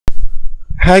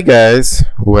Hi guys,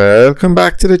 welcome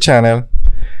back to the channel.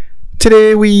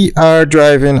 Today we are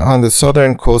driving on the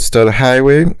Southern Coastal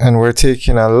Highway and we're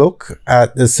taking a look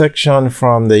at the section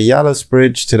from the Yallus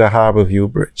Bridge to the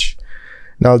Harborview Bridge.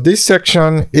 Now this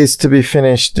section is to be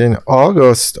finished in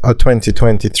August of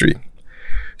 2023.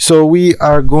 So we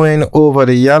are going over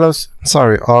the August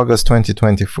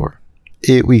 2024,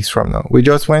 8 weeks from now. We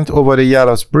just went over the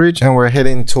Yallus Bridge and we're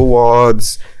heading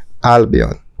towards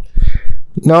Albion.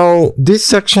 Now, this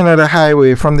section of the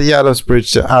highway from the Yallus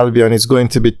Bridge to Albion is going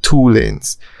to be 2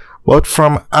 lanes. But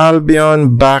from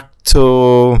Albion back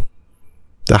to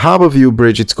the Harborview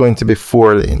Bridge, it's going to be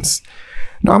 4 lanes.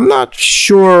 Now, I'm not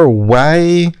sure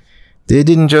why they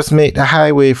didn't just make the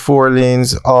highway 4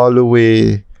 lanes all the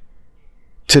way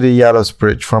to the Yallus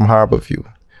Bridge from Harborview.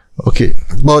 Okay,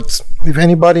 but if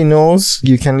anybody knows,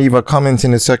 you can leave a comment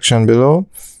in the section below.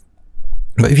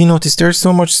 But if you notice, there's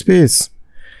so much space.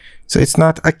 So it's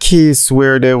not a case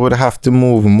where they would have to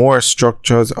move more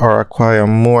structures or acquire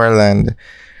more land.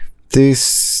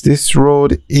 This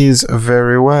road is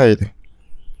very wide.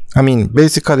 I mean,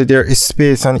 basically there is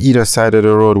space on either side of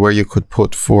the road where you could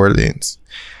put 4 lanes.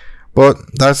 But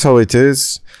that's how it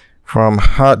is. From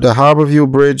the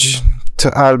Harborview Bridge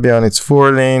to Albion, it's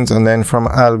 4 lanes. And then from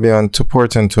Albion to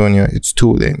Port Antonio, it's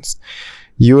 2 lanes.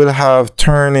 You will have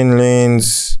turning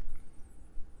lanes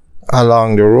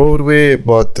along the roadway,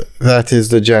 but that is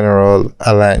the general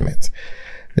alignment.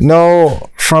 Now,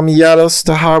 from Yallus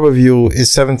to Harborview is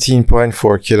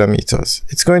 17.4 kilometers.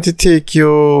 It's going to take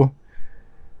you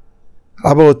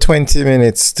about 20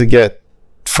 minutes to get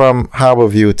from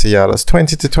Harborview to Yallus,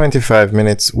 20 to 25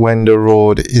 minutes when the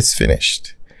road is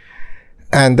finished.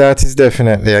 And that is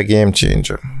definitely a game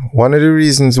changer. One of the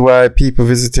reasons why people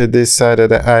visited this side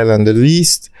of the island the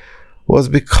least was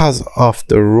because of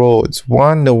the roads.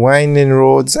 1, the winding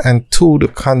roads, and 2, the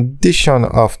condition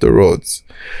of the roads.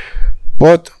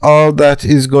 But all that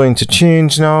is going to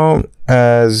change now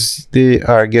as they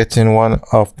are getting one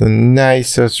of the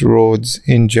nicest roads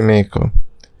in Jamaica.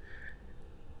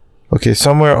 Okay,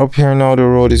 somewhere up here now the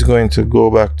road is going to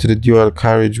go back to the dual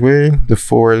carriageway, the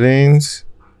 4 lanes.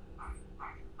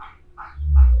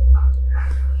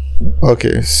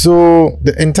 Okay, so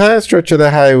the entire stretch of the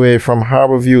highway from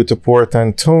Harborview to Port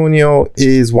Antonio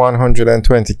is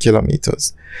 120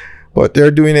 kilometers. But they're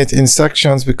doing it in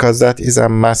sections because that is a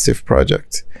massive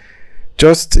project.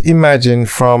 Just imagine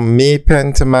from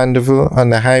Maypen to Mandeville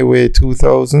on the Highway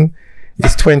 2000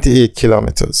 is 28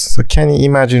 kilometers. So can you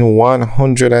imagine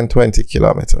 120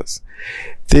 kilometers?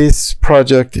 This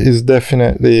project is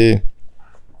definitely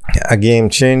a game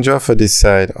changer for this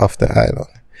side of the island.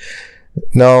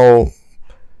 Now,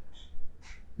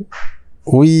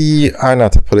 we are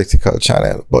not a political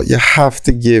channel, but you have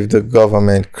to give the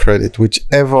government credit,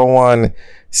 whichever one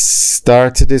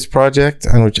started this project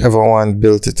and whichever one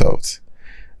built it out.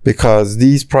 Because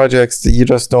these projects, you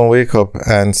just don't wake up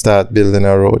and start building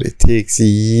a road. It takes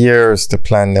years to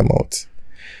plan them out.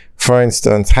 For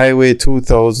instance, Highway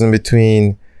 2000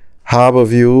 between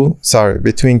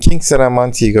Kingston and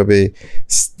Montego Bay,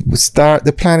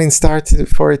 the planning started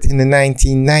for it in the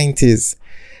 1990s,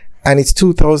 and it's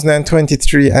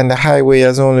 2023 and the highway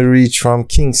has only reached from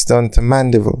Kingston to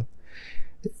Mandeville.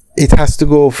 It has to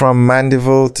go from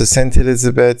Mandeville to St.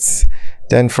 Elizabeth's,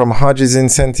 then from Hodges in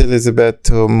St. Elizabeth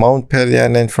to Mount Pelier,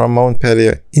 and then from Mount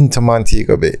Pelier into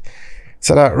Montego Bay.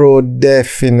 So that road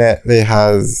definitely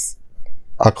has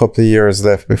a couple of years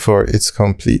left before it's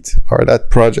complete, or that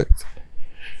project.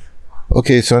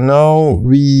 Okay, so now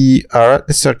we are at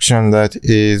the section that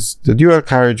is the dual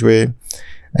carriageway,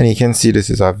 and you can see this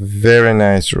is a very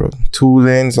nice road. 2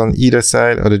 lanes on either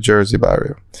side of the Jersey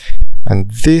barrier.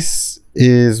 And this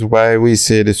is why we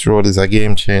say this road is a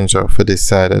game changer for this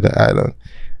side of the island.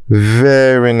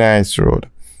 Very nice road.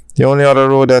 The only other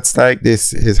road that's like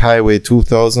this is Highway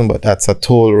 2000, but that's a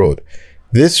toll road.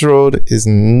 This road is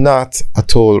not a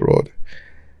toll road.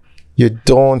 You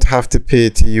don't have to pay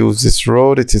to use this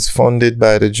road. It is funded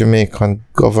by the Jamaican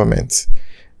government.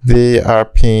 They are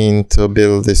paying to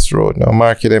build this road. Now,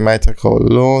 market, they might take out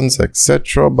loans,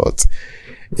 etc., but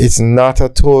it's not a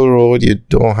toll road. You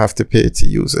don't have to pay to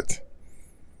use it.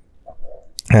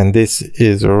 And this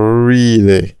is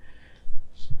really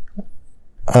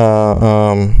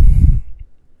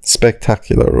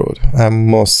spectacular road, I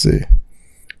must say.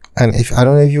 And I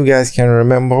don't know if you guys can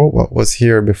remember what was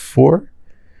here before.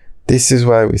 This is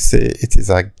why we say it is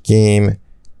a game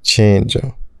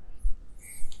changer.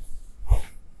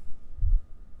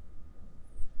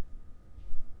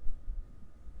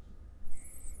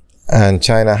 And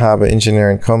China Harbour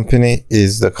Engineering Company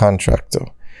is the contractor.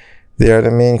 They are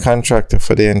the main contractor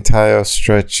for the entire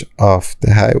stretch of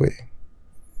the highway.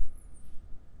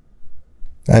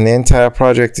 and the entire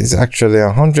project is actually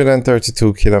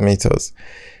 132 kilometers.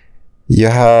 You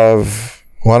have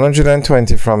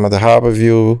 120 from the Harbor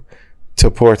View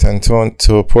to Port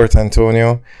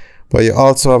Antonio, but you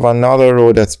also have another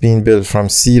road that's being built from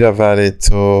Cedar Valley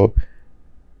to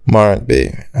Morant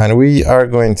Bay, and we are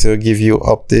going to give you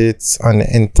updates on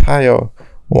the entire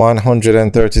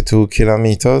 132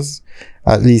 kilometers.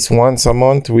 At least once a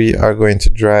month we are going to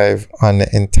drive on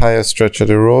the entire stretch of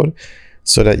the road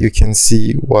so that you can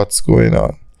see what's going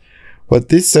on. But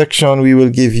this section we will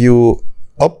give you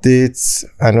updates,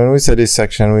 and when we say this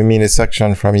section, we mean a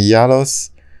section from Yalos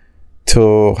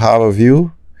to Harbor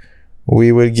View.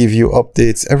 We will give you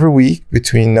updates every week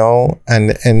between now and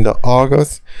the end of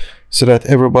August so that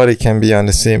everybody can be on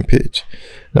the same page.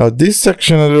 Now this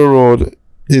section of the road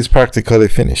is practically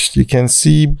finished. You can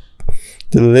see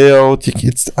the layout,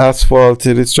 it's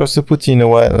asphalted, it's just to put in the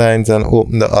white lines and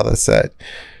open the other side.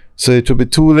 So it will be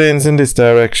 2 lanes in this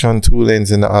direction, 2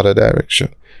 lanes in the other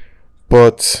direction.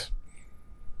 But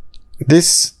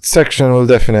this section will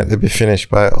definitely be finished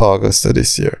by August of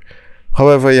this year.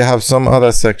 However, you have some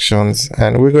other sections,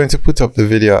 and we're going to put up the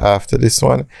video after this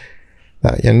one,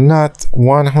 that you're not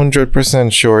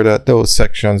 100% sure that those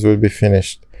sections will be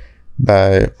finished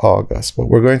by August, but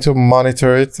we're going to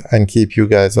monitor it and keep you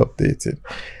guys updated.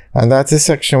 And that's a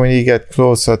section when you get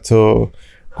closer to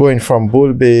going from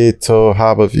Bull Bay to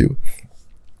Harbor View.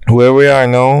 Where we are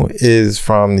now is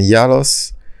from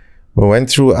Yalos. We went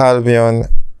through Albion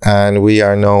and we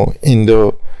are now in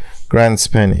the Grand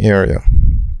Spen area.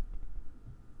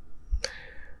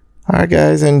 Alright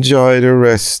guys, enjoy the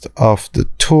rest of the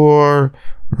tour.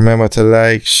 Remember to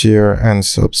like, share and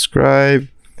subscribe.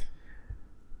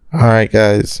 Alright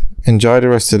guys, enjoy the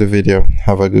rest of the video.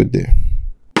 Have a good day.